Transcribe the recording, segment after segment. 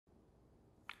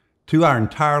To our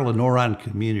entire Lenoir-Rhyne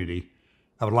community,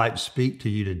 I would like to speak to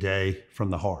you today from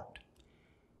the heart.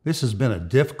 This has been a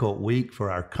difficult week for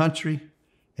our country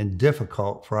and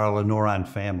difficult for our Lenoir-Rhyne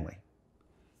family.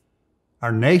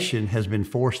 Our nation has been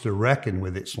forced to reckon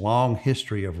with its long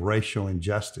history of racial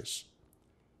injustice.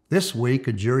 This week,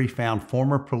 a jury found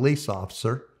former police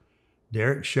officer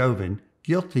Derek Chauvin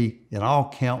guilty in all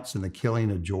counts in the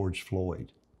killing of George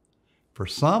Floyd. For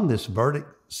some, this verdict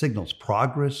signals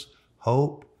progress,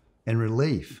 hope, and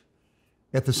relief.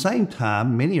 At the same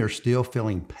time, many are still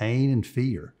feeling pain and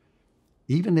fear,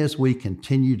 even as we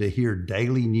continue to hear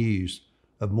daily news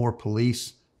of more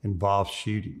police-involved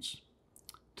shootings.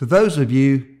 To those of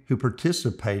you who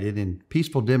participated in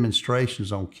peaceful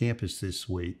demonstrations on campus this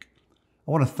week,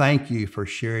 I want to thank you for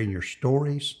sharing your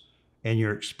stories and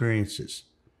your experiences.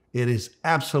 It is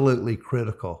absolutely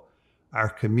critical our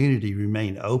community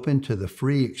remain open to the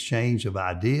free exchange of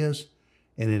ideas,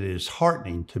 and it is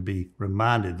heartening to be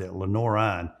reminded that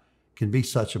Lenoir-Rhyne can be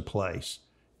such a place,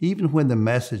 even when the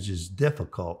message is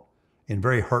difficult and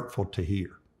very hurtful to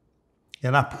hear.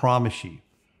 And I promise you,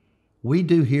 we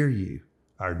do hear you.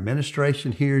 Our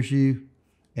administration hears you,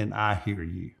 and I hear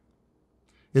you.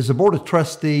 As the Board of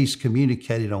Trustees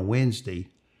communicated on Wednesday,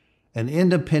 an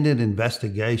independent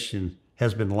investigation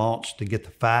has been launched to get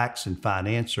the facts and find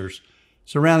answers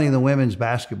surrounding the women's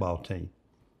basketball team.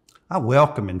 I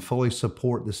welcome and fully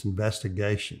support this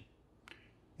investigation,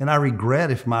 and I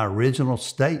regret if my original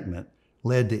statement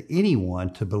led to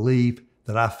anyone to believe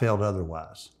that I felt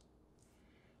otherwise.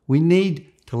 We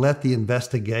need to let the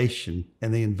investigation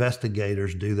and the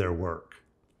investigators do their work.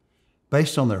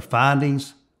 Based on their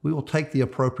findings, we will take the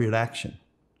appropriate action.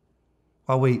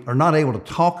 While we are not able to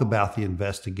talk about the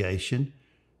investigation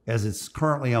as it's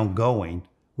currently ongoing,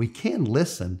 we can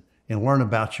listen and learn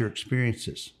about your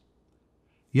experiences.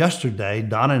 Yesterday,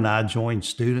 Donna and I joined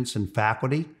students and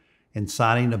faculty in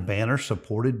signing a banner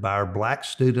supported by our Black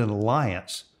Student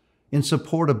Alliance in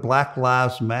support of Black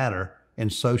Lives Matter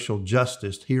and social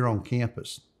justice here on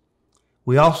campus.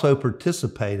 We also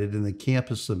participated in the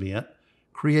campus event,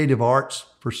 Creative Arts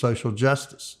for Social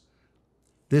Justice.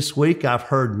 This week, I've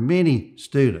heard many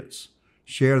students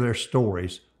share their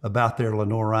stories about their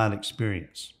Lenoir-Rhyne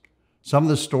experience. Some of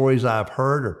the stories I've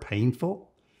heard are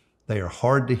painful, they are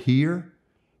hard to hear,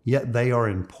 yet they are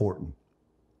important.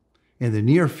 In the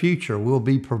near future, we'll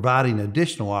be providing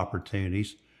additional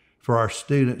opportunities for our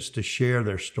students to share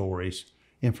their stories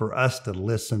and for us to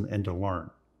listen and to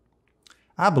learn.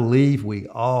 I believe we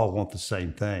all want the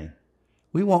same thing.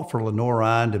 We want for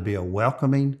Lenoir-Rhyne to be a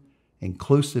welcoming,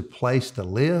 inclusive place to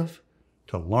live,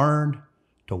 to learn,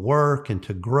 to work, and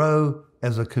to grow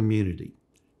as a community.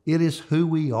 It is who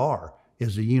we are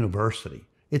as a university.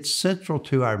 It's central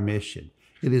to our mission.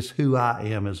 It is who I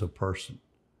am as a person.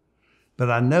 But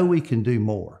I know we can do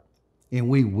more, and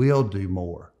we will do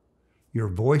more. Your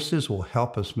voices will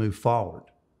help us move forward.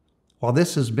 While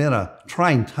this has been a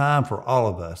trying time for all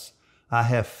of us, I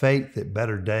have faith that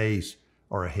better days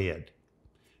are ahead.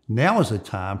 Now is a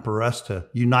time for us to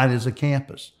unite as a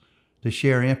campus, to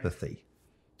share empathy,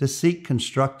 to seek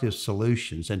constructive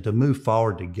solutions, and to move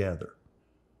forward together.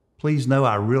 Please know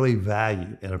I really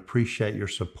value and appreciate your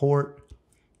support,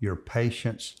 your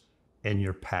patience, and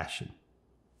your passion.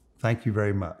 Thank you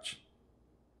very much.